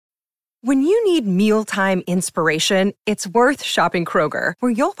When you need mealtime inspiration, it's worth shopping Kroger,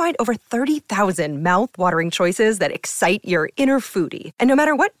 where you'll find over 30,000 mouth-watering choices that excite your inner foodie. And no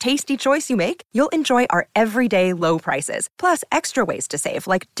matter what tasty choice you make, you'll enjoy our everyday low prices, plus extra ways to save,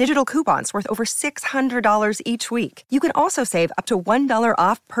 like digital coupons worth over $600 each week. You can also save up to $1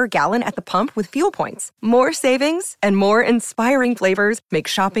 off per gallon at the pump with fuel points. More savings and more inspiring flavors make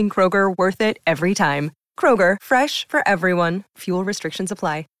shopping Kroger worth it every time. Kroger, fresh for everyone. Fuel restrictions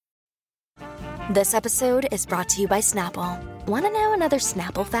apply. This episode is brought to you by Snapple. Want to know another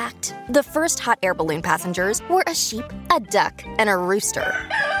Snapple fact? The first hot air balloon passengers were a sheep, a duck, and a rooster.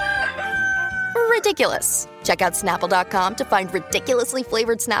 Ridiculous. Check out Snapple.com to find ridiculously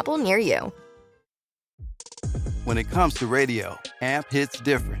flavored Snapple near you. When it comes to radio, AMP hits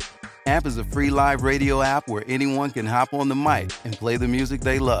different. AMP is a free live radio app where anyone can hop on the mic and play the music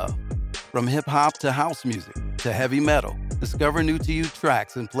they love. From hip-hop to house music to heavy metal, discover new-to-you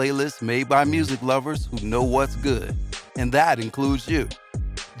tracks and playlists made by music lovers who know what's good. And that includes you.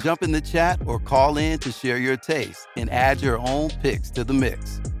 Jump in the chat or call in to share your taste and add your own picks to the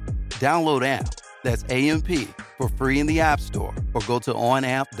mix. Download AMP, that's AMP, for free in the App Store or go to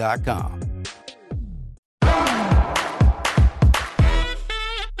onamp.com.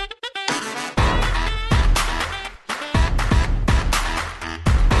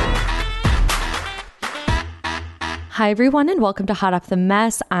 Hi, everyone, and welcome to Hot Off the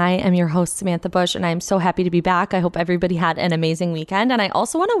Mess. I am your host, Samantha Bush, and I'm so happy to be back. I hope everybody had an amazing weekend, and I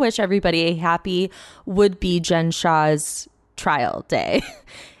also want to wish everybody a happy would-be Jen Shah's trial day.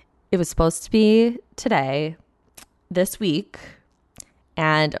 It was supposed to be today, this week,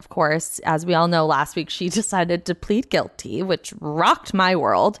 and of course, as we all know, last week she decided to plead guilty, which rocked my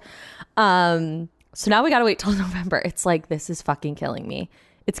world. So now we gotta wait till November. It's like, this is fucking killing me.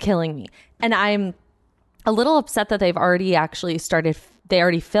 It's killing me. And I'm a little upset that they've already actually started, they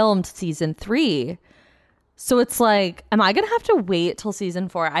already filmed season 3. So it's like, am I going to have to wait till season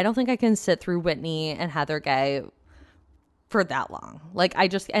 4? I don't think I can sit through Whitney and Heather Gay for that long. Like,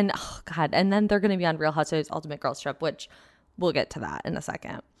 and oh God, and then they're going to be on Real Housewives Ultimate Girls Trip, which we'll get to that in a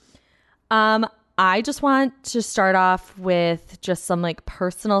second. I just want to start off with just some like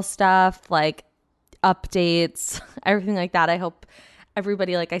personal stuff, like updates, everything like that. I hope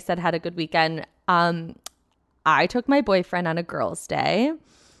everybody, like I said, had a good weekend. I took my boyfriend on a girls' day.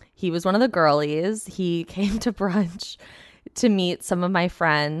 He was one of the girlies. He came to brunch to meet some of my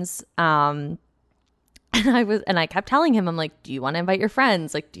friends. And I kept telling him, I'm like, do you want to invite your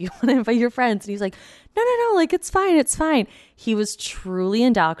friends? Like, do you want to invite your friends? And he's like, no, like, it's fine. It's fine. He was truly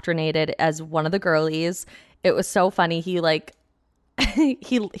indoctrinated as one of the girlies. It was so funny. He like,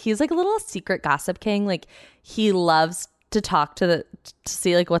 he's like a little secret gossip king. Like, he loves to talk to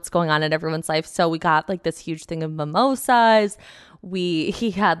see like what's going on in everyone's life. So we got like this huge thing of mimosas.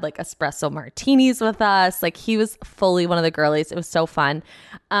 He had like espresso martinis with us. Like, he was fully one of the girlies. It was so fun.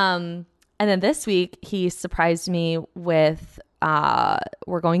 And then this week he surprised me with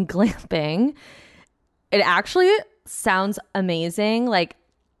we're going glamping. It actually sounds amazing. Like,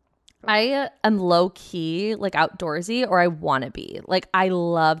 I am low key like outdoorsy, or I want to be. Like, I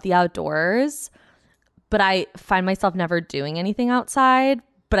love the outdoors, but I find myself never doing anything outside,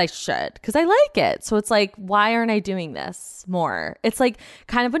 but I should because I like it. So it's like, why aren't I doing this more? It's like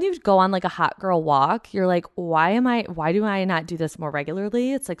kind of when you go on like a hot girl walk, you're like, why do I not do this more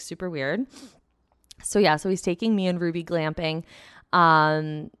regularly? It's like super weird. So yeah, so he's taking me and Ruby glamping.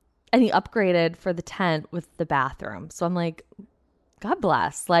 And he upgraded for the tent with the bathroom. So I'm like, God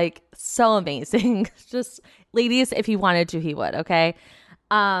bless. Like, so amazing. Just ladies, if he wanted to, he would. Okay.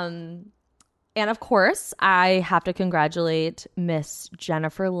 And of course, I have to congratulate Miss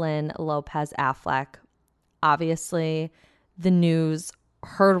Jennifer Lynn Lopez Affleck. Obviously, the news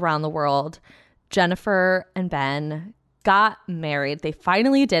heard around the world. Jennifer and Ben got married. They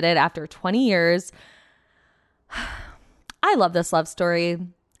finally did it after 20 years. I love this love story.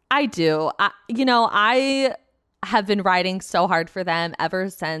 I do. I have been riding so hard for them ever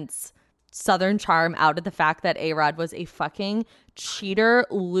since Southern Charm outed the fact that A-Rod was a fucking cheater,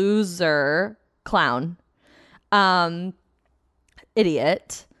 loser, clown,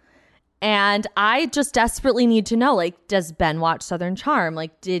 idiot. And I just desperately need to know, like, does Ben watch Southern Charm?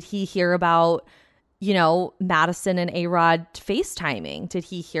 Like, did he hear about, Madison and A-Rod FaceTiming? Did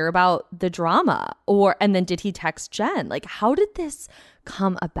he hear about the drama? And then did he text Jen? Like, how did this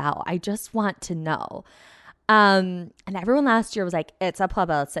come about? I just want to know. And everyone last year was like, it's a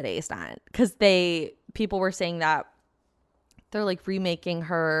publicity stunt, because people were saying that they're like remaking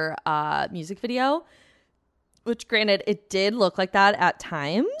her music video, which granted, it did look like that at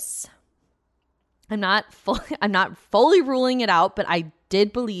times. I'm not fully ruling it out, but I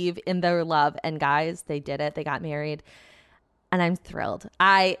did believe in their love. And guys, they did it. They got married. And I'm thrilled.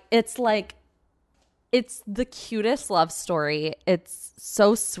 It's the cutest love story. It's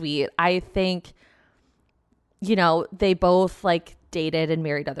so sweet. I think, you know, they both like dated and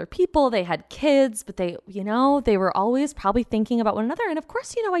married other people. They had kids, but they were always probably thinking about one another. And of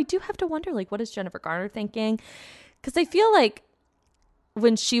course, you know, I do have to wonder, like, what is Jennifer Garner thinking? Because I feel like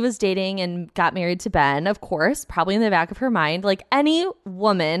when she was dating and got married to Ben, of course, probably in the back of her mind, like any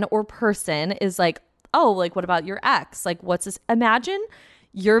woman or person is like, oh, like, what about your ex? Like, what's this? Imagine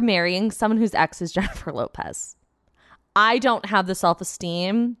you're marrying someone whose ex is Jennifer Lopez. I don't have the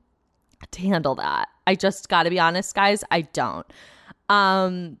self-esteem to handle that. I just got to be honest, guys. I don't.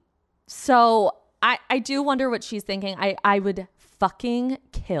 So I do wonder what she's thinking. I would fucking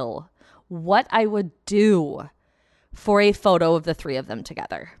kill what I would do for a photo of the three of them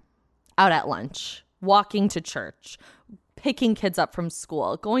together out at lunch, walking to church, picking kids up from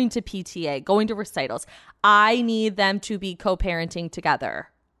school, going to PTA, going to recitals. I need them to be co-parenting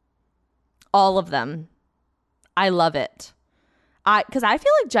together. All of them. I love it. Because I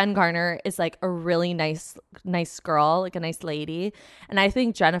feel like Jen Garner is like a really nice girl, like a nice lady. And I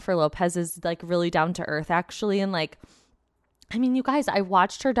think Jennifer Lopez is like really down to earth, actually. And like, I mean, you guys, I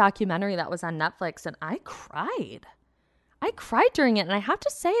watched her documentary that was on Netflix and I cried. During it. And I have to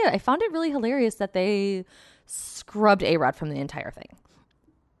say, I found it really hilarious that they scrubbed A-Rod from the entire thing.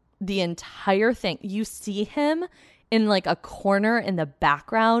 The entire thing. You see him in like a corner in the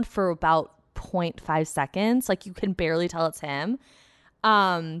background for about 0.5 seconds. Like you can barely tell it's him.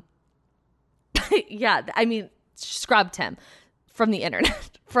 Yeah, I mean, scrubbed him from the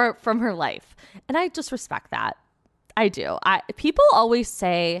internet, from her life. And I just respect that. I do. People always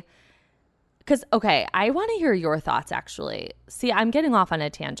say, because, okay, I want to hear your thoughts, actually. See, I'm getting off on a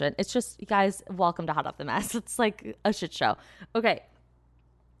tangent. It's just, you guys, welcome to Hot Off the Mess. It's like a shit show. Okay,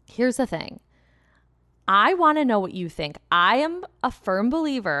 here's the thing. I want to know what you think. I am a firm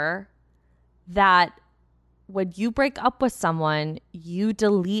believer that when you break up with someone, you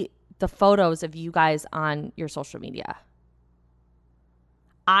delete the photos of you guys on your social media.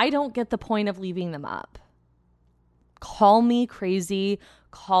 I don't get the point of leaving them up. Call me crazy,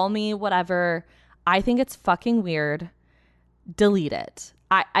 call me whatever. I think it's fucking weird. Delete it.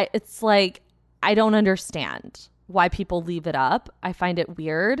 It's like, I don't understand why people leave it up. I find it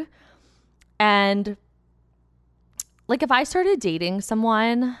weird. And like, if I started dating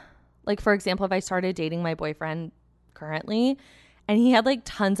someone, like, for example, if I started dating my boyfriend currently and he had like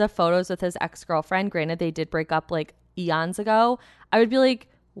tons of photos with his ex-girlfriend, granted they did break up like eons ago, I would be like,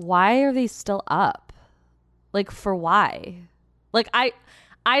 why are they still up? Like, for why? Like,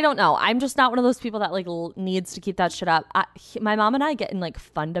 I don't know. I'm just not one of those people that like needs to keep that shit up. My mom and I get in like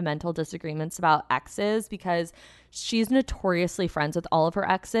fundamental disagreements about exes because she's notoriously friends with all of her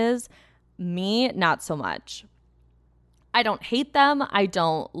exes. Me, not so much. I don't hate them. I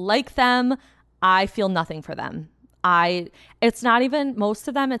don't like them. I feel nothing for them. It's not even, most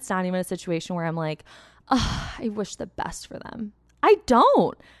of them, it's not even a situation where I'm like, oh, I wish the best for them. I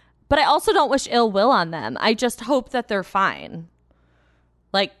don't. But I also don't wish ill will on them. I just hope that they're fine.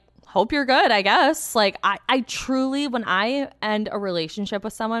 Like, hope you're good, I guess. Like, I truly, when I end a relationship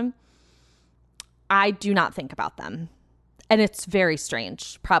with someone, I do not think about them. And it's very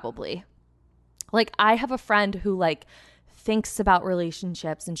strange, probably. Like, I have a friend who, like, thinks about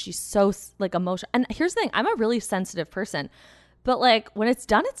relationships and she's so, like, emotional. And here's the thing. I'm a really sensitive person. But, like, when it's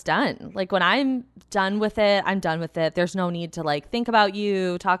done, it's done. Like, when I'm done with it, I'm done with it. There's no need to, like, think about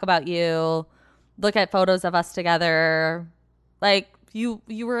you, talk about you, look at photos of us together. Like, you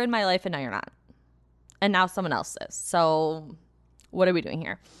were in my life and now you're not. And now someone else is. So what are we doing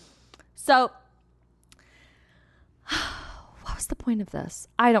here? So what was the point of this?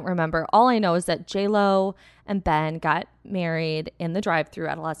 I don't remember. All I know is that J-Lo and Ben got married in the drive-thru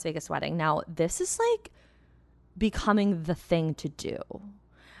at a Las Vegas wedding. Now, this is, like, becoming the thing to do.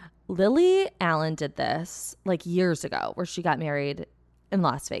 Lily Allen did this like years ago where she got married in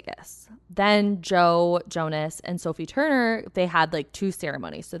Las Vegas. Then Joe Jonas and Sophie Turner, they had like two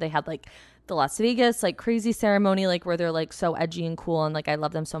ceremonies. So they had like the Las Vegas like crazy ceremony, like where they're like so edgy and cool and like I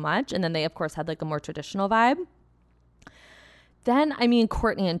love them so much. And then they of course had like a more traditional vibe. Then, I mean,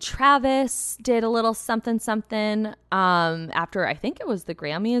 Courtney and Travis did a little something after, I think it was the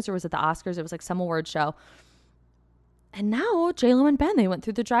Grammys or was it the Oscars? It was like some award show. And now J-Lo and Ben, they went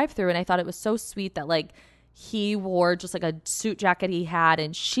through the drive-thru and I thought it was so sweet that like he wore just like a suit jacket he had.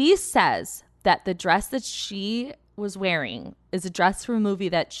 And she says that the dress that she was wearing is a dress from a movie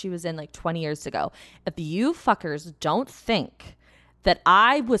that she was in like 20 years ago. If you fuckers don't think that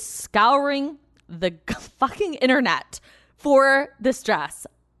I was scouring the fucking internet for this dress.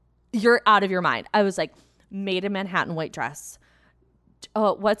 You're out of your mind. I was like, Made in Manhattan white dress.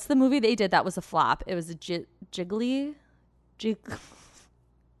 Oh, what's the movie they did that was a flop? It was a Gigli?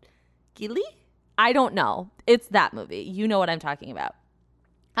 I don't know. It's that movie. You know what I'm talking about.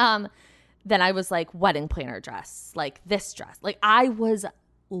 Then I was like, wedding planner dress, like this dress. Like I was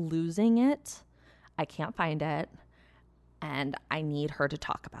losing it. I can't find it. And I need her to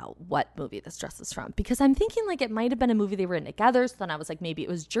talk about what movie this dress is from, because I'm thinking like it might have been a movie they were in together. So then I was like, maybe it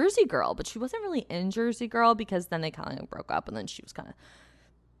was Jersey Girl, but she wasn't really in Jersey Girl because then they kind of broke up and then she was kind of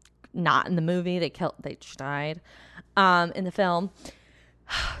not in the movie. She died in the film.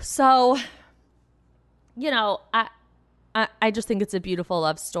 So, you know, I just think it's a beautiful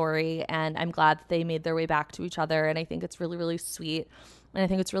love story, and I'm glad that they made their way back to each other. And I think it's really, really sweet. And I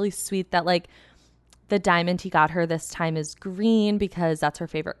think it's really sweet that like the diamond he got her this time is green because that's her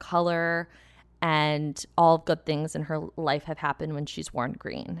favorite color, and all good things in her life have happened when she's worn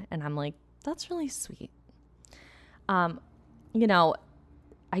green. And I'm like, that's really sweet. You know,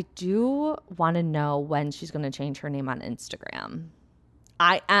 I do want to know when she's going to change her name on Instagram.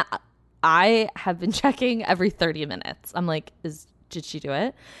 I have been checking every 30 minutes. I'm like, did she do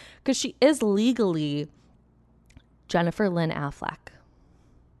it? Because she is legally Jennifer Lynn Affleck.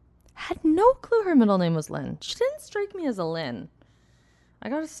 Had no clue her middle name was Lynn. She didn't strike me as a Lynn, I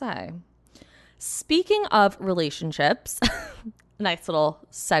gotta say. Speaking of relationships, nice little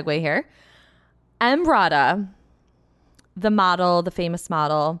segue here. Emrata, the model, the famous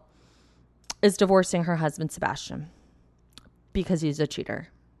model, is divorcing her husband, Sebastian, because he's a cheater.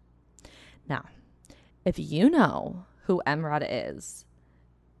 Now, if you know who Emrata is,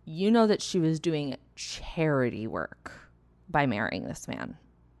 you know that she was doing charity work by marrying this man.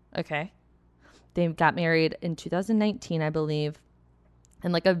 Okay. They got married in 2019, I believe,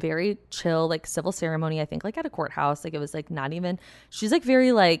 in like a very chill, like civil ceremony, I think like at a courthouse. Like it was like not even, she's like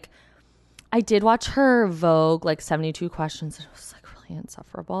very like, I did watch her Vogue, like 72 Questions, and it was like really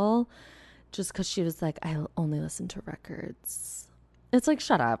insufferable just because she was like, I only listen to records. It's like,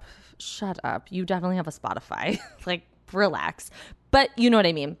 shut up. You definitely have a Spotify. Like, relax. But you know what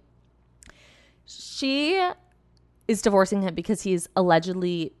I mean. She is divorcing him because he's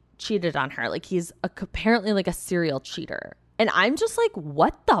allegedly cheated on her. Like he's apparently like a serial cheater. And I'm just like,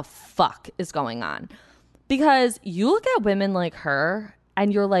 what the fuck is going on? Because you look at women like her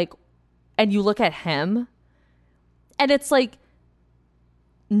and you're like, and you look at him and it's like,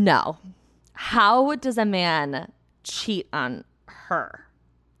 no. How does a man cheat on her?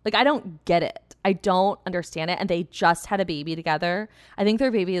 Like, I don't get it. I don't understand it. And they just had a baby together. I think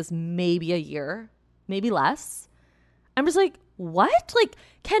their baby is maybe a year, maybe less. I'm just like, what? Like,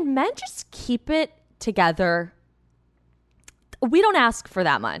 can men just keep it together? We don't ask for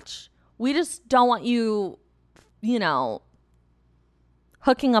that much. We just don't want you, you know,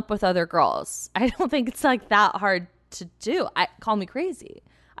 hooking up with other girls. I don't think it's like that hard to do. Call me crazy.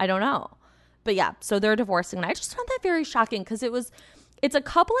 I don't know. But yeah, so they're divorcing. And I just found that very shocking because it's a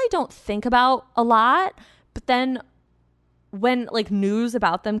couple I don't think about a lot. But then when like news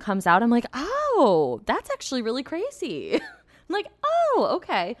about them comes out, I'm like, oh, that's actually really crazy. I'm like, oh,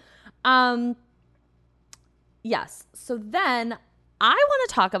 okay. Yes. So then I want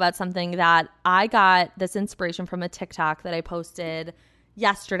to talk about something that I got this inspiration from a TikTok that I posted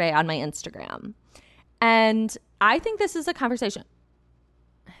yesterday on my Instagram. And I think this is a conversation.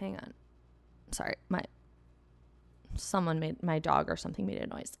 Hang on. Sorry. My dog or something made a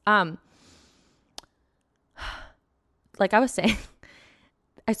noise. Like I was saying,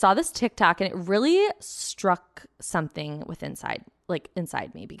 I saw this TikTok and it really struck something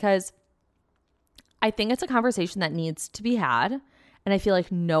inside me, because I think it's a conversation that needs to be had. And I feel like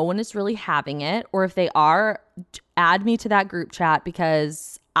no one is really having it. Or if they are, add me to that group chat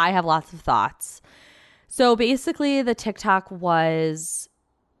because I have lots of thoughts. So basically the TikTok was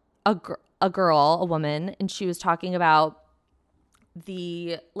a woman, and she was talking about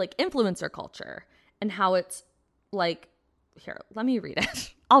the like influencer culture and how it's like, here, let me read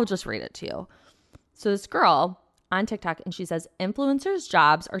it. I'll just read it to you. So this girl on TikTok, and she says, influencers'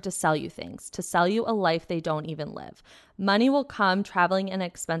 jobs are to sell you things, to sell you a life they don't even live. Money will come, traveling in an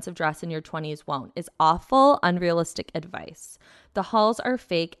expensive dress in your 20s won't. Is awful, unrealistic advice. The hauls are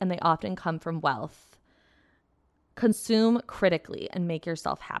fake and they often come from wealth. Consume critically and make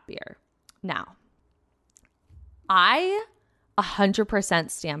yourself happier. Now, I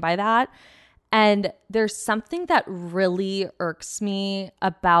 100% stand by that. And there's something that really irks me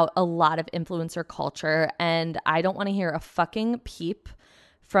about a lot of influencer culture. And I don't want to hear a fucking peep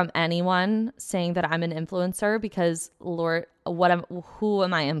from anyone saying that I'm an influencer, because Lord, who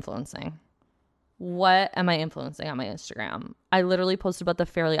am I influencing? what am I influencing on my Instagram? I literally posted about the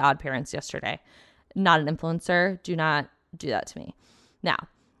Fairly Odd Parents yesterday. Not an influencer. Do not do that to me. Now,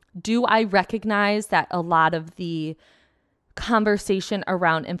 do I recognize that a lot of the conversation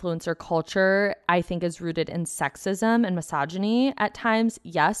around influencer culture, I think, is rooted in sexism and misogyny at times?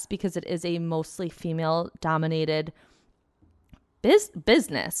 Yes, because it is a mostly female-dominated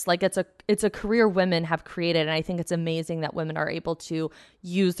business. Like it's a career women have created, and I think it's amazing that women are able to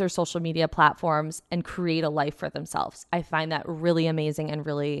use their social media platforms and create a life for themselves. I find that really amazing and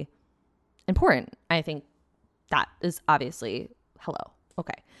really important. I think that is obviously hello.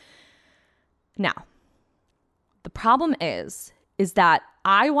 Okay. Now, the problem is that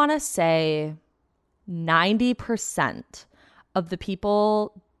I want to say 90% of the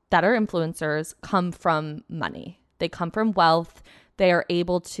people that are influencers come from money. They come from wealth. They are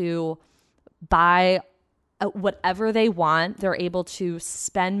able to buy whatever they want. They're able to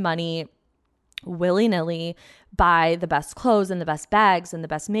spend money willy-nilly, buy the best clothes and the best bags and the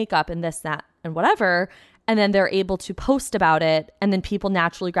best makeup and this, that, and whatever. And then they're able to post about it. And then people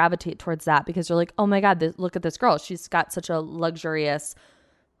naturally gravitate towards that because they're like, oh my God, look at this girl. She's got such a luxurious,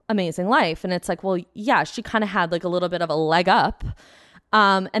 amazing life. And it's like, well, yeah, she kind of had like a little bit of a leg up.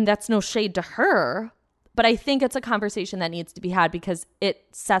 And that's no shade to her. But I think it's a conversation that needs to be had because it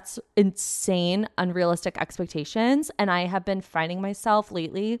sets insane, unrealistic expectations. And I have been finding myself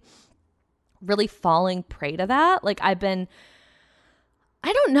lately really falling prey to that. Like I don't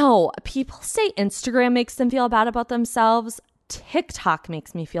know. People say Instagram makes them feel bad about themselves. TikTok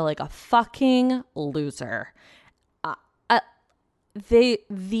makes me feel like a fucking loser.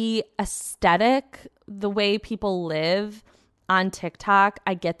 The aesthetic, the way people live on TikTok,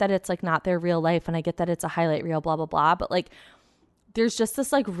 I get that it's like not their real life and I get that it's a highlight reel, blah, blah, blah. But like there's just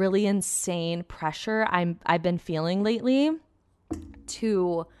this like really insane pressure I've been feeling lately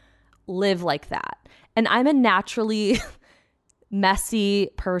to live like that. And I'm a naturally messy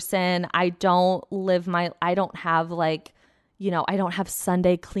person. I don't have like, I don't have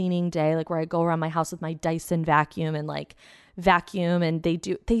Sunday cleaning day, like where I go around my house with my Dyson vacuum and like vacuum and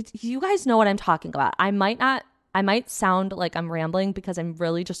you guys know what I'm talking about. I might sound like I'm rambling because I'm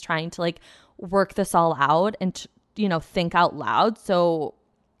really just trying to like work this all out and, think out loud. So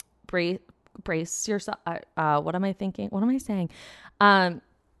brace yourself. What am I thinking? What am I saying?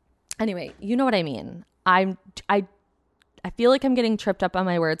 Anyway, you know what I mean. I feel like I'm getting tripped up on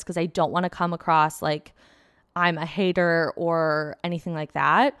my words because I don't want to come across like I'm a hater or anything like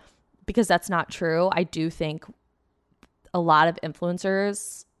that, because that's not true. I do think a lot of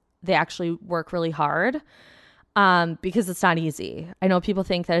influencers, they actually work really hard because it's not easy. I know people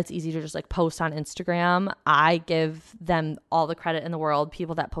think that it's easy to just like post on Instagram. I give them all the credit in the world,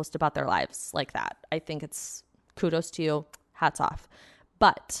 people that post about their lives like that. I think it's kudos to you, hats off.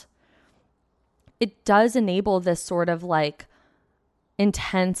 But it does enable this sort of like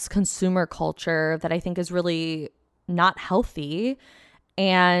intense consumer culture that I think is really not healthy.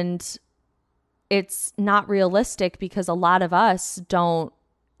 And it's not realistic because a lot of us don't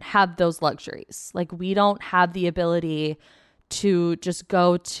have those luxuries. Like we don't have the ability to just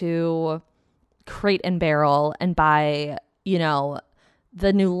go to Crate and Barrel and buy,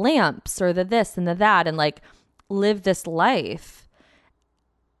 the new lamps or the this and the that and like live this life.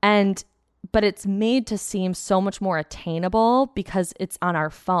 But it's made to seem so much more attainable because it's on our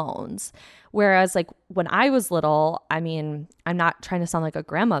phones. Whereas like when I was little, I mean, I'm not trying to sound like a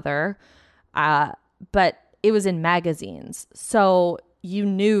grandmother, but it was in magazines. So you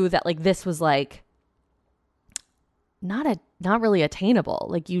knew that like this was like not really attainable.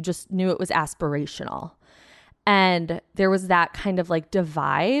 Like you just knew it was aspirational. And there was that kind of like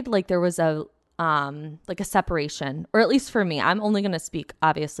divide. Like there was a separation, or at least for me. I'm only going to speak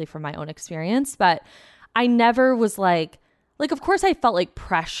obviously from my own experience, but I never was like, of course I felt like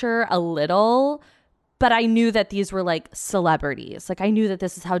pressure a little, but I knew that these were like celebrities. Like I knew that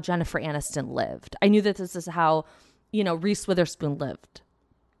this is how Jennifer Aniston lived. I knew that this is how, Reese Witherspoon lived.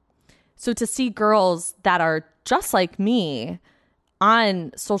 So to see girls that are just like me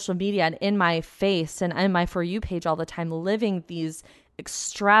on social media and in my face and in my For You page all the time, living these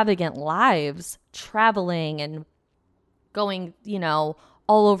extravagant lives, traveling and going, all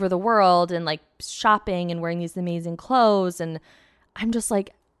over the world and like shopping and wearing these amazing clothes. And I'm just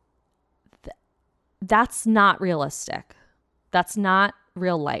like, that's not realistic. That's not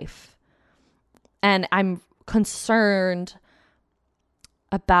real life. And I'm concerned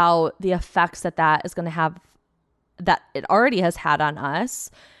about the effects that is going to have, that it already has had on us,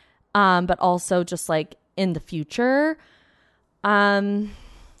 but also just like in the future.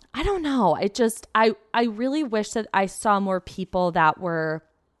 I don't know. I really wish that I saw more people that were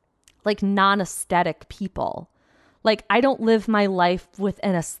like non-aesthetic people. Like I don't live my life with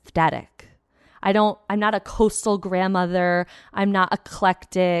an aesthetic. I'm not a coastal grandmother. I'm not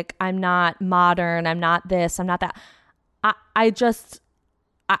eclectic. I'm not modern. I'm not this. I'm not that. I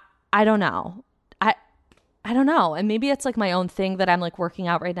don't know. I don't know. And maybe it's like my own thing that I'm like working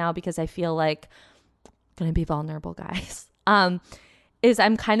out right now because I feel like I'm going to be vulnerable, guys. Is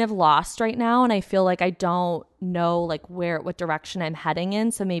I'm kind of lost right now. And I feel like I don't know like what direction I'm heading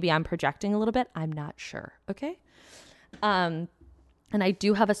in. So maybe I'm projecting a little bit. I'm not sure. Okay. And I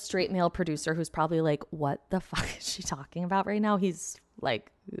do have a straight male producer who's probably like, what the fuck is she talking about right now? He's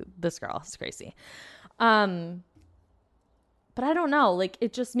like, this girl is crazy. But I don't know. Like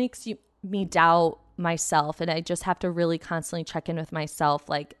it just makes me doubt myself. And I just have to really constantly check in with myself.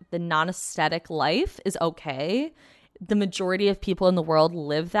 Like the non-aesthetic life is okay. The majority of people in the world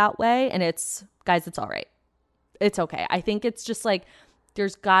live that way. And it's all right. It's okay. I think it's just like,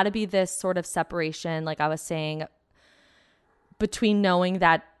 there's got to be this sort of separation, like I was saying, between knowing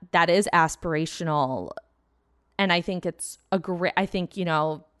that that is aspirational. And I think it's I think, you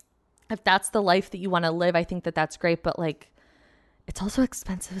know, if that's the life that you want to live, I think that that's great. But like, it's also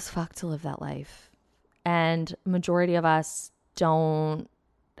expensive as fuck to live that life. And majority of us don't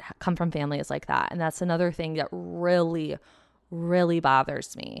come from families like that. And that's another thing that really, really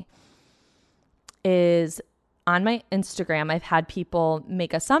bothers me is on my Instagram, I've had people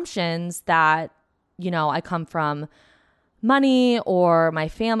make assumptions that, you know, I come from money or my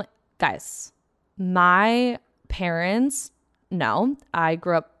family. Guys, my parents, no, I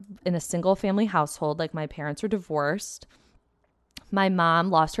grew up in a single family household. Like my parents were divorced. My mom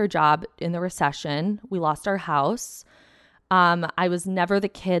lost her job in the recession. We lost our house. I was never the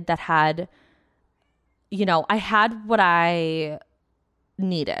kid that had, you know, I had what I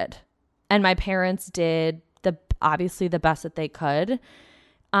needed. And my parents did obviously the best that they could.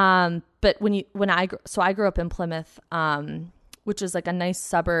 But I grew up in Plymouth, which is like a nice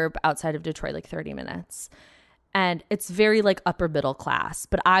suburb outside of Detroit, like 30 minutes. And it's very like upper middle class,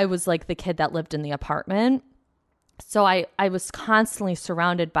 but I was like the kid that lived in the apartment. So I was constantly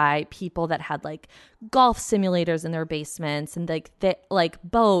surrounded by people that had like golf simulators in their basements and like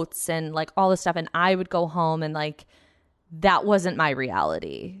boats and like all this stuff. And I would go home and like, that wasn't my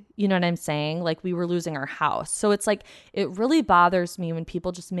reality. You know what I'm saying? Like we were losing our house. So it's like, it really bothers me when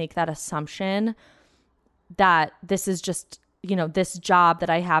people just make that assumption that this is just, you know, this job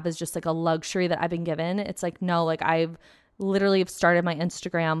that I have is just like a luxury that I've been given. It's like, no, like I've literally started my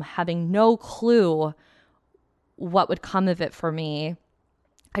Instagram having no clue what would come of it for me.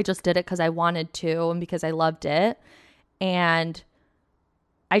 I just did it because I wanted to and because I loved it. And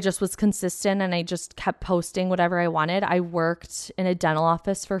I just was consistent and I just kept posting whatever I wanted. I worked in a dental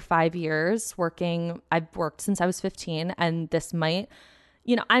office for 5 years I've worked since I was 15 and this might,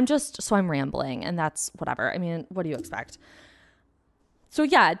 you know, I'm rambling and that's whatever. I mean, what do you expect? So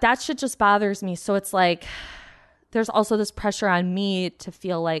yeah, that shit just bothers me. So it's like, there's also this pressure on me to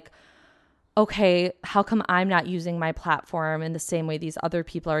feel like, okay, how come I'm not using my platform in the same way these other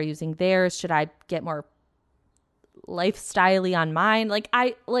people are using theirs? Should I get more lifestyle-y on mine? Like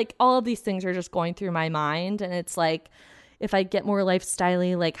all of these things are just going through my mind. And it's like, if I get more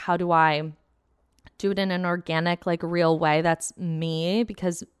lifestyle-y, like how do I do it in an organic, like real way? That's me,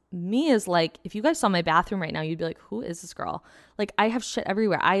 because me is like, if you guys saw my bathroom right now, you'd be like, who is this girl? Like I have shit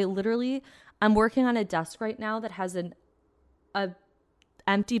everywhere. I'm working on a desk right now that has a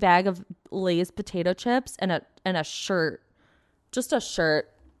empty bag of Lay's potato chips and a shirt, just a shirt.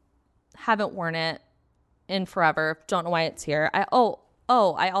 Haven't worn it in forever. Don't know why it's here. I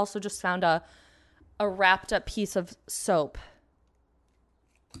also just found a wrapped up piece of soap.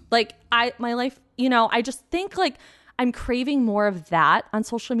 Like my life, you know, I just think like I'm craving more of that on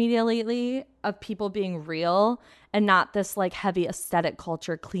social media lately, of people being real and not this like heavy aesthetic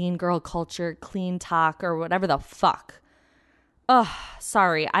culture, clean girl culture, clean talk or whatever the fuck. Oh,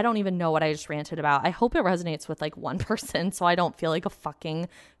 sorry. I don't even know what I just ranted about. I hope it resonates with like one person so I don't feel like a fucking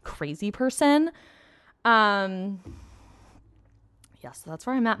crazy person. Yeah, so that's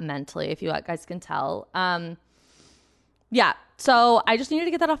where I'm at mentally, if you guys can tell. Yeah, so I just needed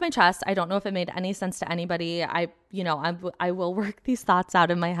to get that off my chest. I don't know if it made any sense to anybody. I will work these thoughts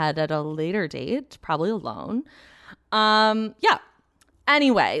out in my head at a later date, probably alone. Yeah.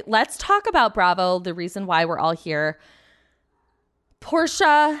 Anyway, let's talk about Bravo, the reason why we're all here.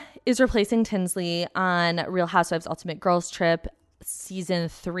 Porsha is replacing Tinsley on Real Housewives Ultimate Girls Trip season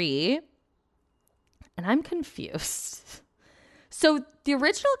 3. And I'm confused. So the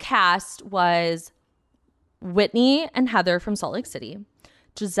original cast was Whitney and Heather from Salt Lake City,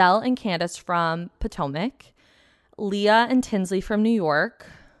 Giselle and Candace from Potomac, Leah and Tinsley from New York,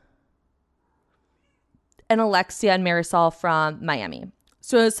 and Alexia and Marisol from Miami.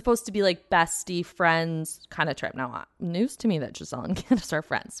 So it was supposed to be like bestie friends kind of trip. Now, news to me that Giselle and Candace are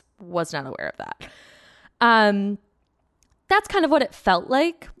friends. Was not aware of that. That's kind of what it felt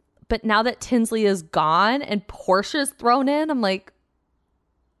like. But now that Tinsley is gone and Portia's thrown in, I'm like,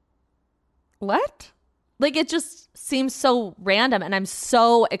 what? Like, it just seems so random. And I'm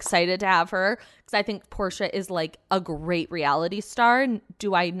so excited to have her because I think Portia is like a great reality star.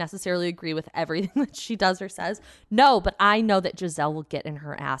 Do I necessarily agree with everything that she does or says? No, but I know that Giselle will get in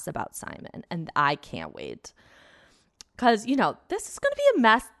her ass about Simon. And I can't wait. Because, you know, this is going to be a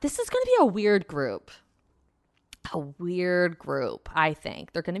mess. This is going to be a weird group. A weird group, I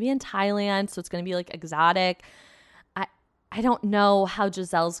think. They're going to be in Thailand, so it's going to be like exotic. I don't know how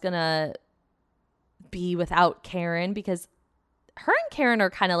Giselle's going to be without Karen, because her and Karen are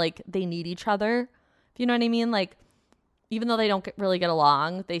kind of like, they need each other. If you know what I mean? Like, even though they don't really get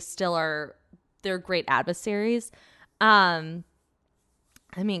along, they still are, they're great adversaries. I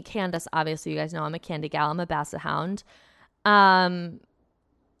mean, Candace, obviously, you guys know I'm a Candy gal. I'm a Basset Hound. And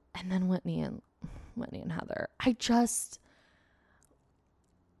then Whitney and Heather.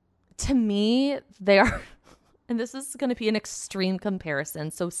 To me, they are, and this is going to be an extreme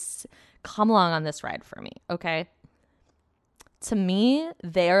comparison, so come along on this ride for me, okay? To me,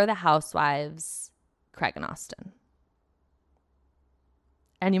 they are the housewives, Craig and Austin.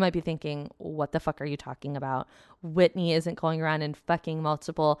 And you might be thinking, what the fuck are you talking about? Whitney isn't going around and fucking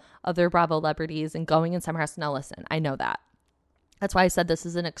multiple other Bravo celebrities and going in Summer House. No, listen, I know that. That's why I said this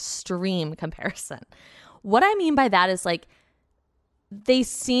is an extreme comparison. What I mean by that is, like, they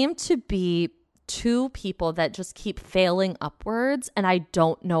seem to be two people that just keep failing upwards, and I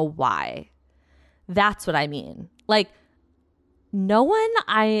don't know why. That's what I mean. Like, no one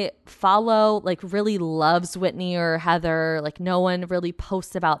I follow, like, really loves Whitney or Heather. Like, no one really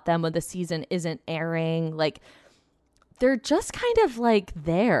posts about them when the season isn't airing. Like, they're just kind of, like,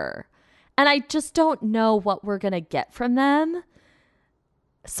 there. And I just don't know what we're going to get from them.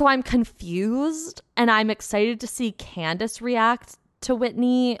 So I'm confused, and I'm excited to see Candace react to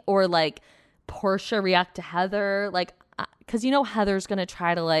Whitney, or like Portia react to Heather. Like, because you know Heather's going to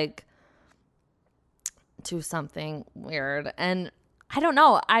try to like do something weird. And I don't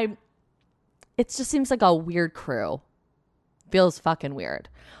know. It just seems like a weird crew. Feels fucking weird.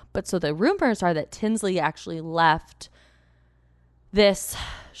 But so the rumors are that Tinsley actually left this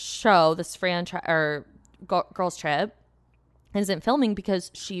show, this franchise or Girls Trip, isn't filming because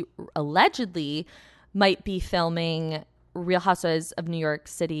she allegedly might be filming Real Housewives of New York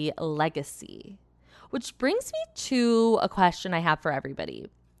City Legacy, which brings me to a question I have for everybody,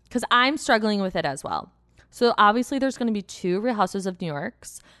 because I'm struggling with it as well. So obviously there's going to be 2 Real Housewives of New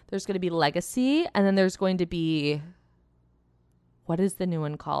Yorks. There's going to be Legacy, and then there's going to be, what is the new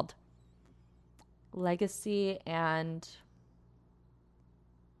one called? Legacy and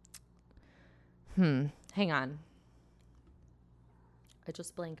hang on. I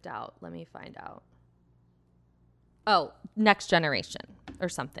just blanked out. Let me find out. Oh, Next Generation or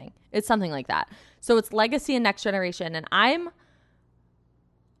something. It's something like that. So it's Legacy and Next Generation. And I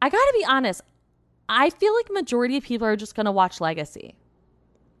got to be honest. I feel like majority of people are just going to watch Legacy.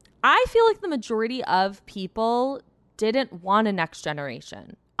 I feel like the majority of people didn't want a Next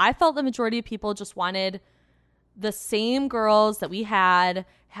Generation. I felt the majority of people just wanted the same girls that we had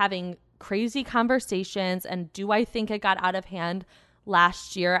having crazy conversations. And do I think it got out of hand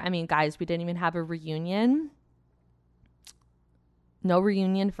last year? I mean, guys, we didn't even have a reunion. No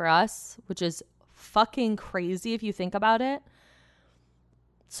reunion for us, which is fucking crazy if you think about it.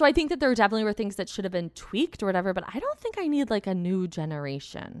 So I think that there definitely were things that should have been tweaked or whatever, but I don't think I need like a new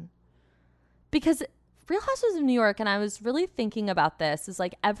generation. Because Real Housewives of New York, and I was really thinking about this, is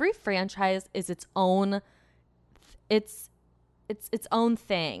like every franchise is its own own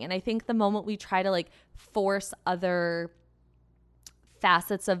thing. And I think the moment we try to like force other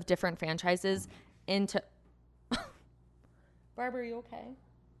facets of different franchises into Barb, are you okay?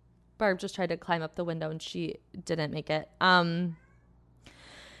 Barb just tried to climb up the window and she didn't make it.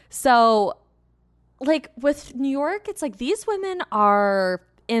 So like with New York, it's like these women are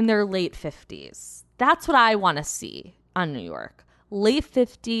in their late 50s. That's what I want to see on New York. Late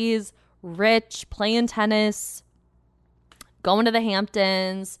 50s, rich, playing tennis, going to the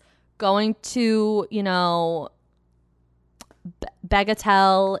Hamptons, going to, you know,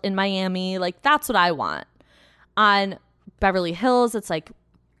 Bagatelle in Miami. Like, that's what I want. On Beverly Hills, it's like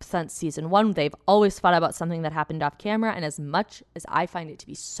since season 1, they've always fought about something that happened off camera. And as much as I find it to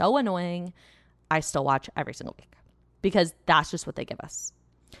be so annoying, I still watch every single week because that's just what they give us.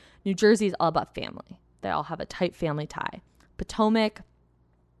 New Jersey is all about family. They all have a tight family tie. Potomac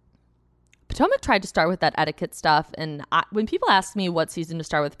Potomac tried to start with that etiquette stuff. And when people ask me what season to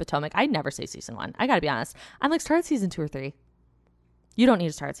start with Potomac, I never say season 1. I got to be honest. I'm like, start at season 2 or 3. You don't need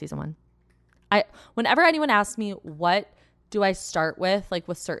to start at season 1. Whenever anyone asks me what do I start with, like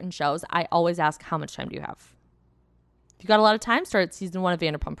with certain shows, I always ask, how much time do you have? If you got a lot of time, start at season 1 of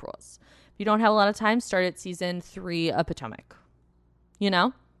Vanderpump Rules. If you don't have a lot of time, start at season 3 of Potomac. You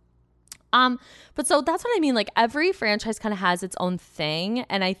know? But so that's what I mean. Like every franchise kind of has its own thing.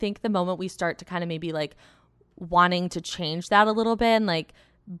 And I think the moment we start to kind of maybe like wanting to change that a little bit and like,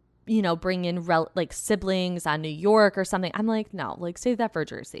 you know, bring in like siblings on New York or something, I'm like, no, like save that for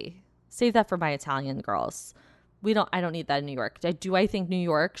Jersey. Save that for my Italian girls. I don't need that in New York. Do I think New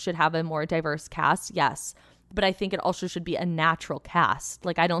York should have a more diverse cast? Yes. But I think it also should be a natural cast.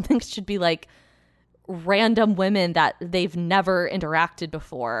 Like I don't think it should be like random women that they've never interacted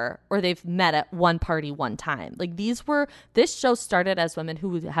before or they've met at one party one time. Like this show started as women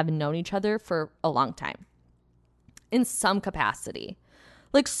who have known each other for a long time in some capacity.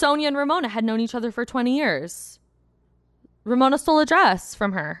 Like Sonia and Ramona had known each other for 20 years. Ramona stole a dress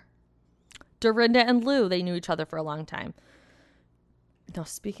from her. Dorinda and Lou, they knew each other for a long time. Now,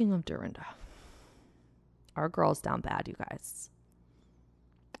 speaking of Dorinda, our girl's down bad, you guys.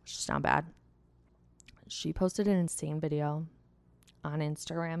 She's down bad. She posted an insane video on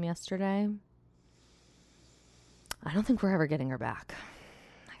Instagram yesterday. I don't think we're ever getting her back.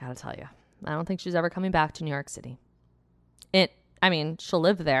 I gotta tell you. I don't think she's ever coming back to New York City. She'll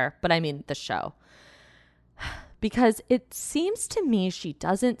live there, but I mean the show. Because it seems to me she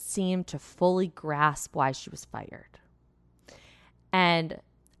doesn't seem to fully grasp why she was fired. And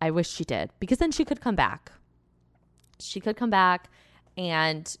I wish she did, because then she could come back. She could come back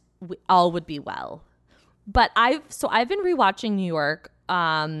and all would be well. But I've been rewatching New York,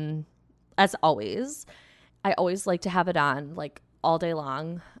 as always. I always like to have it on like all day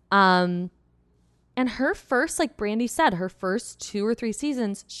long. And her first, like Brandy said, her first 2 or 3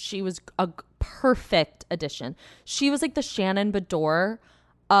 seasons, she was a perfect addition. She was like the Shannon Beador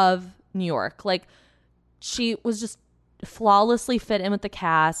of New York. Like she was just flawlessly fit in with the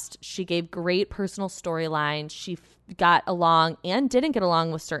cast. She gave great personal storyline. She got along and didn't get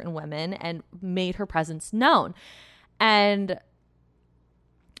along with certain women and made her presence known. And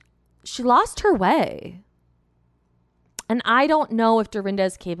she lost her way. And I don't know if Dorinda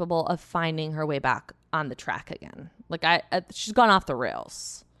is capable of finding her way back on the track again. Like she's gone off the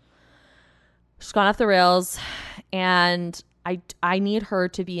rails. She's gone off the rails, and I need her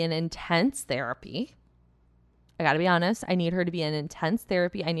to be in intense therapy. I got to be honest. I need her to be in intense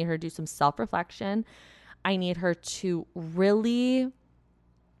therapy. I need her to do some self-reflection. I need her to really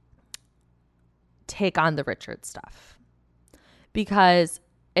take on the Richard stuff because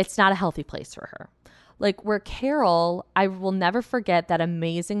it's not a healthy place for her. Like where Carol, I will never forget that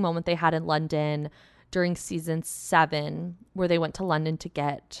amazing moment they had in London during season 7 where they went to London to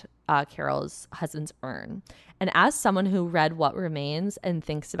get Carol's husband's urn. And as someone who read What Remains and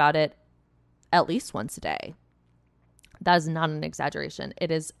thinks about it at least once a day, that is not an exaggeration.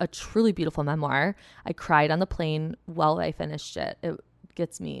 It is a truly beautiful memoir. I cried on the plane while I finished it. It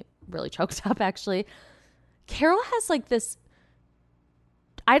gets me really choked up, actually. Carol has like this,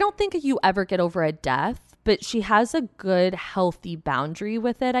 I don't think you ever get over a death, but she has a good, healthy boundary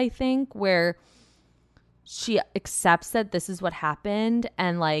with it, I think, where she accepts that this is what happened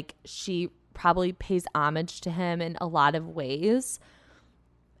and like she probably pays homage to him in a lot of ways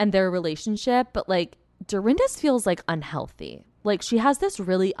and their relationship, but like Dorinda's feels like unhealthy. Like she has this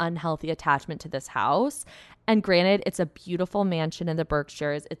really unhealthy attachment to this house. And granted, it's a beautiful mansion in the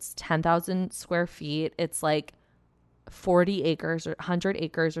Berkshires. It's 10,000 square feet. It's like 40 acres or 100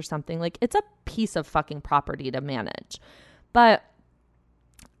 acres or something. Like it's a piece of fucking property to manage. But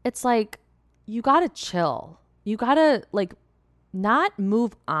it's like, you got to chill. You got to like not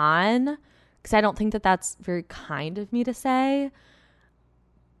move on, because I don't think that that's very kind of me to say.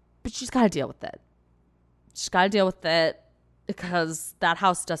 But she's got to deal with it. She's got to deal with it because that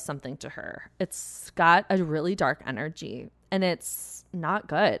house does something to her. It's got a really dark energy and it's not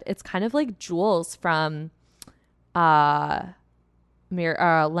good. It's kind of like Jules from Ladies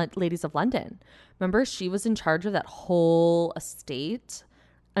of London. Remember, she was in charge of that whole estate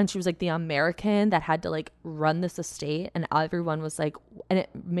and she was like the American that had to like run this estate, and everyone was like, and it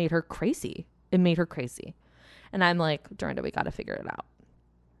made her crazy. It made her crazy. And I'm like, Dorinda, we got to figure it out.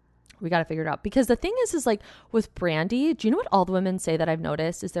 We got to figure it out. Because the thing is like with Brandy, do you know what all the women say that I've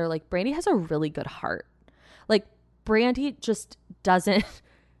noticed is they're like, Brandy has a really good heart. Like Brandy just doesn't,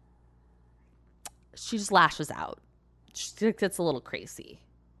 she just lashes out. She gets a little crazy.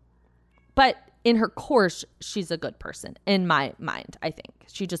 But in her core, she's a good person in my mind, I think.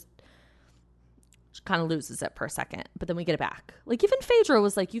 She just She kind of loses it for a second, but then we get it back. Like, even Phaedra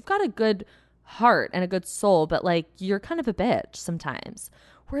was like, you've got a good heart and a good soul, but like, you're kind of a bitch sometimes.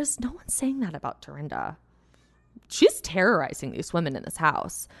 Whereas no one's saying that about Dorinda. She's terrorizing these women in this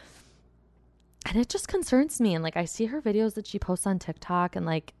house. And it just concerns me. And like, I see her videos that she posts on TikTok and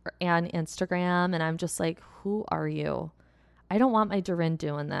like on Instagram, and I'm just like, who are you? I don't want my Dorin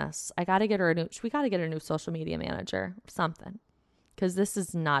doing this. We got to get her a new social media manager or something, because this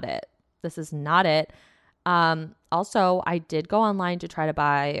is not it. This is not it. Also, I did go online to try to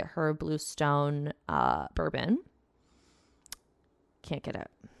buy her Bluestone bourbon. Can't get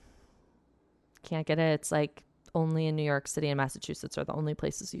it. It's like only in New York City and Massachusetts are the only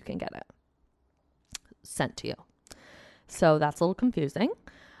places you can get it sent to you. So that's a little confusing.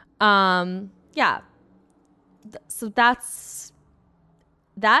 Yeah. So that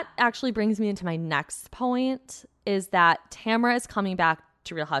actually brings me into my next point, is that Tamra is coming back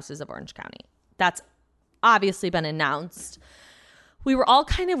to Real Houses of Orange County. That's obviously been announced. We were all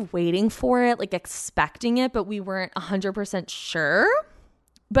kind of waiting for it, like expecting it, but we weren't 100% sure.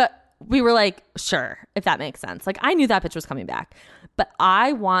 But we were like, sure, if that makes sense. Like, I knew that bitch was coming back. But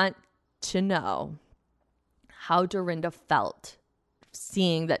I want to know how Dorinda felt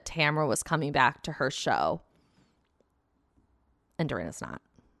seeing that Tamra was coming back to her show and Dorinda's not.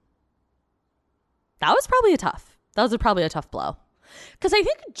 That was probably a tough blow. Because I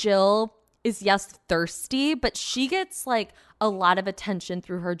think Jill is, yes, thirsty, but she gets like a lot of attention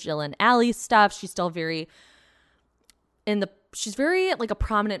through her Jill and Allie stuff. She's still she's very like a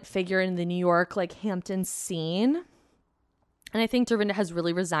prominent figure in the New York, like Hampton scene. And I think Dorinda has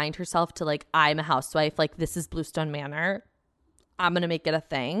really resigned herself to like, I'm a housewife. Like, this is Bluestone Manor. I'm going to make it a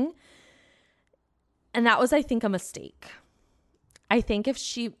thing. And that was, I think, a mistake. I think if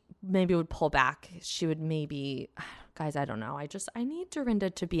she maybe would pull back, she would maybe, guys, I don't know. I need Dorinda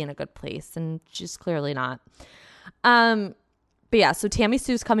to be in a good place, and she's clearly not. But yeah, so Tammy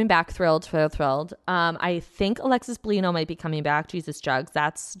Sue's coming back, thrilled. I think Alexis Bellino might be coming back, Jesus Jugs.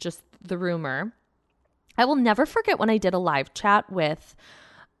 That's just the rumor. I will never forget when I did a live chat with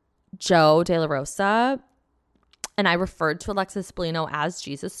Joe De La Rosa, and I referred to Alexis Bellino as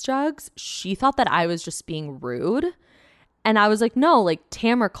Jesus Jugs. She thought that I was just being rude. And I was like, no, like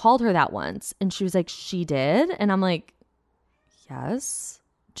Tamra called her that once. And she was like, she did? And I'm like, yes,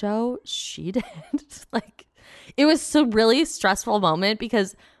 Joe, she did. Like, it was a really stressful moment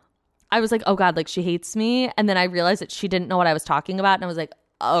because I was like, oh God, like she hates me. And then I realized that she didn't know what I was talking about. And I was like,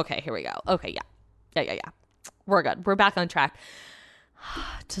 okay, here we go. Okay, yeah. We're good. We're back on track.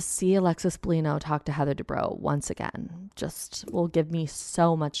 To see Alexis Bellino talk to Heather Dubrow once again just will give me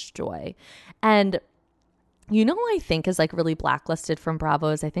so much joy. And you know who I think is like really blacklisted from Bravo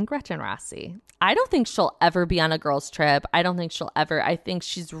is I think Gretchen Rossi. I don't think she'll ever be on a girls trip. I think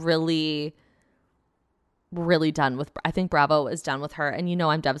she's really, really done with, I think Bravo is done with her. And you know,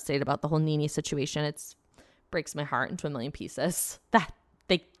 I'm devastated about the whole Nene situation. It breaks my heart into a million pieces that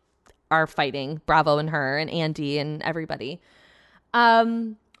they are fighting, Bravo and her and Andy and everybody.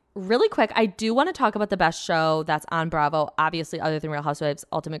 Really quick, I do want to talk about the best show that's on Bravo, obviously other than Real Housewives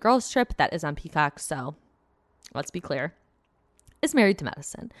Ultimate Girls Trip, that is on Peacock. So let's be clear, is Married to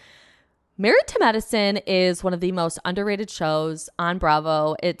Medicine. Married to Medicine is one of the most underrated shows on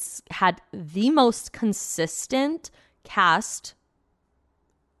Bravo. It's had the most consistent cast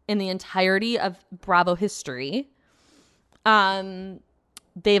in the entirety of Bravo history.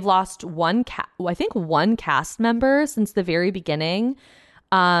 They've lost one cast member since the very beginning.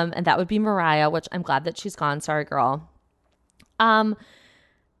 And that would be Mariah, which I'm glad that she's gone. Sorry, girl.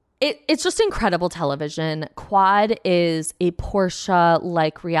 It's just incredible television. Quad is a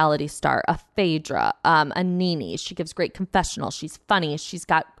Portia-like reality star, a Phaedra, a Nene. She gives great confessionals. She's funny. She's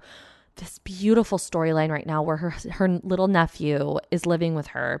got this beautiful storyline right now where her little nephew is living with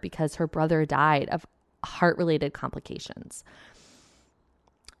her because her brother died of heart-related complications.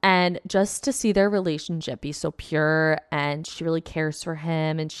 And just to see their relationship be so pure, and she really cares for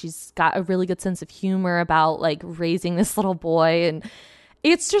him, and she's got a really good sense of humor about like raising this little boy, and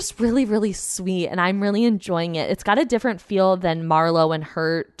it's just really, really sweet, and I'm really enjoying it. It's got a different feel than Marlo and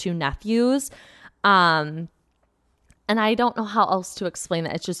her two nephews. And I don't know how else to explain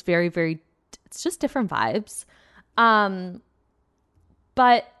that. It's just very, very, it's just different vibes.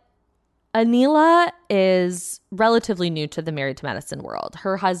 But Anila is relatively new to the Married to Medicine world.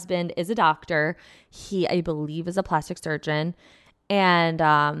 Her husband is a doctor. He, I believe, is a plastic surgeon.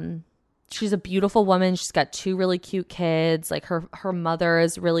 And she's a beautiful woman. She's got two really cute kids. Like her mother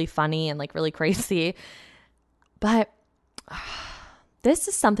is really funny and like really crazy. But this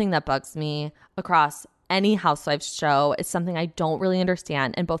is something that bugs me across any Housewives show. It's something I don't really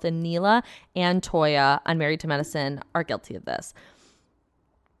understand. And both Anila and Toya on Married to Medicine are guilty of this.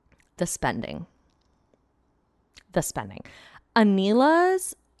 The spending.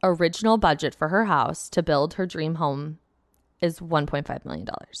 Anila's original budget for her house to build her dream home is $1.5 million.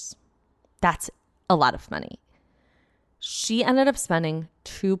 That's a lot of money. She ended up spending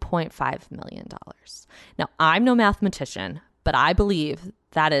 $2.5 million. Now, I'm no mathematician, but I believe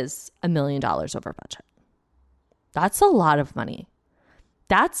that is $1 million over budget. That's a lot of money.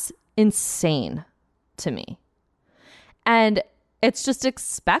 That's insane to me. And it's just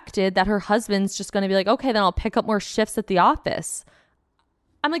expected that her husband's just going to be like, okay, then I'll pick up more shifts at the office.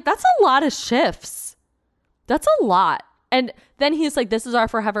 I'm like, that's a lot of shifts. That's a lot. And then he's like, this is our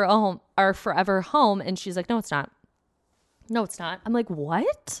forever home. And she's like, no, it's not. No, it's not. I'm like,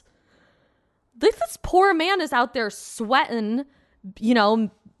 what? Like, this poor man is out there sweating, you know,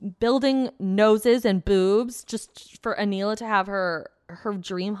 building noses and boobs just for Anila to have her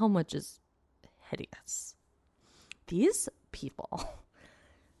dream home, which is hideous. These people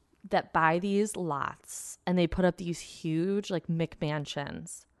that buy these lots and they put up these huge like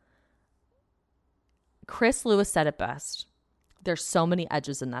McMansions. Chris Lewis said it best. There's so many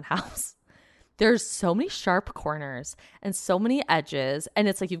edges in that house. There's so many sharp corners and so many edges. And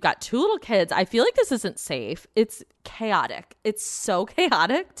it's like, you've got two little kids. I feel like this isn't safe. It's chaotic. It's so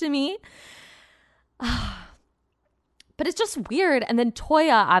chaotic to me. But it's just weird. And then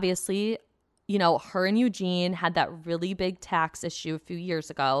Toya, obviously, you know, her and Eugene had that really big tax issue a few years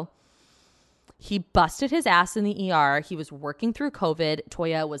ago. He busted his ass in the ER. He was working through COVID.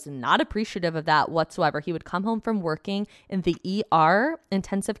 Toya was not appreciative of that whatsoever. He would come home from working in the ER,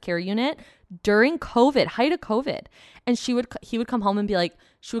 intensive care unit, during COVID, height of COVID. And he would come home and be like,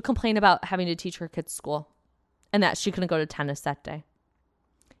 she would complain about having to teach her kids school and that she couldn't go to tennis that day.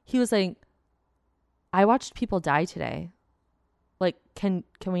 He was like, I watched people die today. Like, can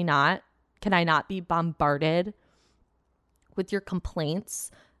I not be bombarded with your complaints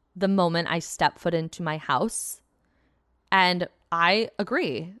the moment I step foot into my house? And I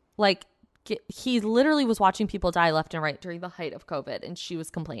agree. Like, he literally was watching people die left and right during the height of COVID, and she was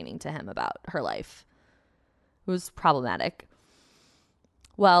complaining to him about her life. It was problematic.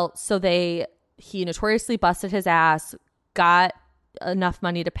 Well, so he notoriously busted his ass, got enough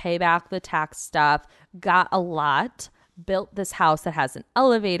money to pay back the tax stuff, got a lot, built this house that has an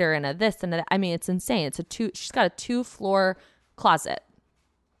elevator and a this and a that. I mean, it's insane. She's got a 2-floor closet.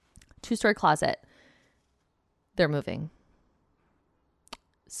 2-story closet. They're moving.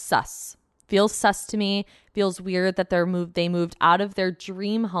 Sus. Feels sus to me. Feels weird that they moved out of their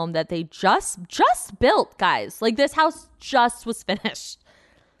dream home that they just built, guys. Like, this house just was finished.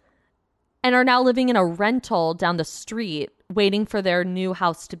 And are now living in a rental down the street, waiting for their new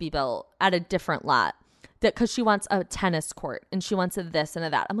house to be built at a different lot. That because she wants a tennis court and she wants a this and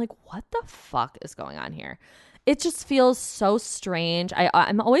a that. I'm like, what the fuck is going on here? It just feels so strange.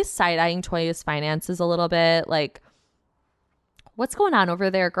 I'm always side-eyeing Toya's finances a little bit. Like, what's going on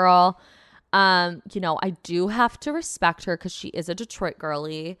over there, girl? You know, I do have to respect her because she is a Detroit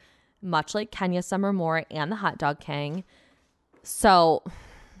girly, much like Kenya Summer Moore and the Hot Dog King. So,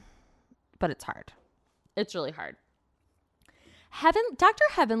 but it's hard. It's really hard. Dr.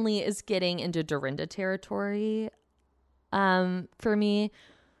 Heavenly is getting into Dorinda territory for me,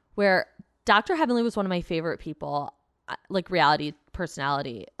 where Dr. Heavenly was one of my favorite people, like reality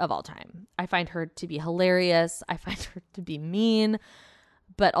personality of all time. I find her to be hilarious. I find her to be mean,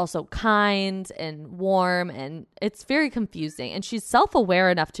 but also kind and warm. And it's very confusing. And she's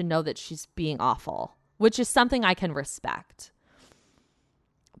self-aware enough to know that she's being awful, which is something I can respect.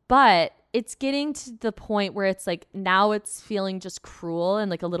 But it's getting to the point where it's like, now it's feeling just cruel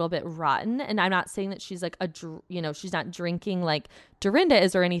and like a little bit rotten. And I'm not saying that she's like she's not drinking like Dorinda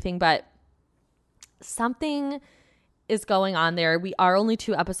is or anything, but something is going on there. We are only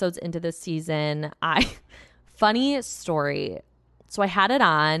 2 episodes into this season. Funny story. So I had it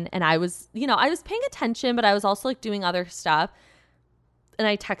on and I was paying attention, but I was also like doing other stuff. And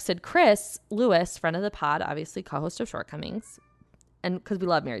I texted Chris Lewis, friend of the pod, obviously co-host of Shortcomings. And because we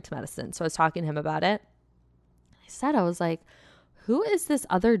love Married to Medicine. So I was talking to him about it. I was like, who is this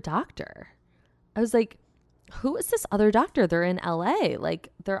other doctor? I was like, who is this other doctor? They're in LA. Like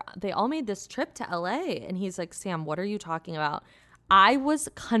they all made this trip to LA. And he's like, Sam, what are you talking about? I was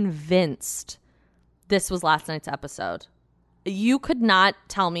convinced this was last night's episode. You could not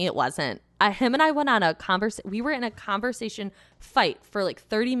tell me it wasn't. Him and I went on a conversation. We were in a conversation fight for like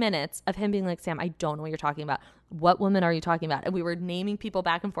 30 minutes of him being like, Sam, I don't know what you're talking about. What woman are you talking about? And we were naming people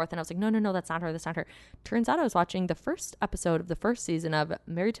back and forth. And I was like, no, that's not her. That's not her. Turns out I was watching the first episode of the first season of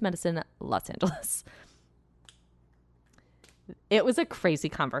Married to Medicine Los Angeles. it was a crazy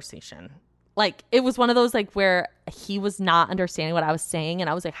conversation. Like, it was one of those, like, where he was not understanding what I was saying. And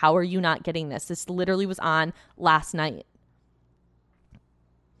I was like, how are you not getting this? This literally was on last night.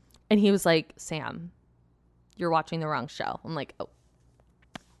 And he was like, Sam, you're watching the wrong show. I'm like, oh,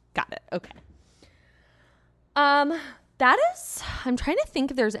 got it. Okay. That is, I'm trying to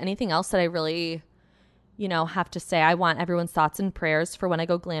think if there's anything else that I really, have to say. I want everyone's thoughts and prayers for when I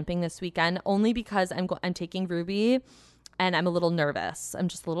go glamping this weekend, only because I'm taking Ruby and I'm a little nervous. I'm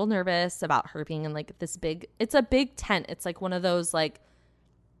just a little nervous about her being in like this it's a big tent. It's like one of those, like,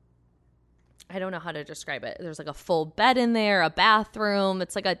 I don't know how to describe it. There's like a full bed in there, a bathroom.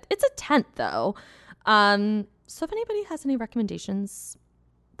 It's a tent though. So if anybody has any recommendations,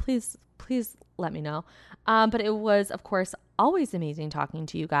 please let me know. But it was, of course, always amazing talking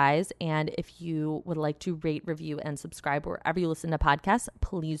to you guys. And if you would like to rate, review, and subscribe wherever you listen to podcasts,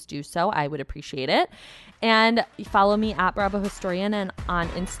 please do so. I would appreciate it. And follow me at Bravo Historian and on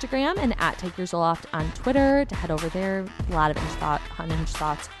Instagram, and at Take Your Zoloft on Twitter to head over there. A lot of unhinged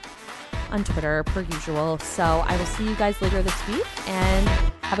thoughts on Twitter per usual. So I will see you guys later this week, and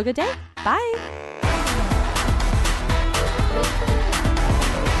have a good day. Bye.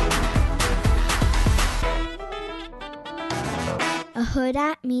 A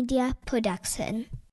Huda Media Production.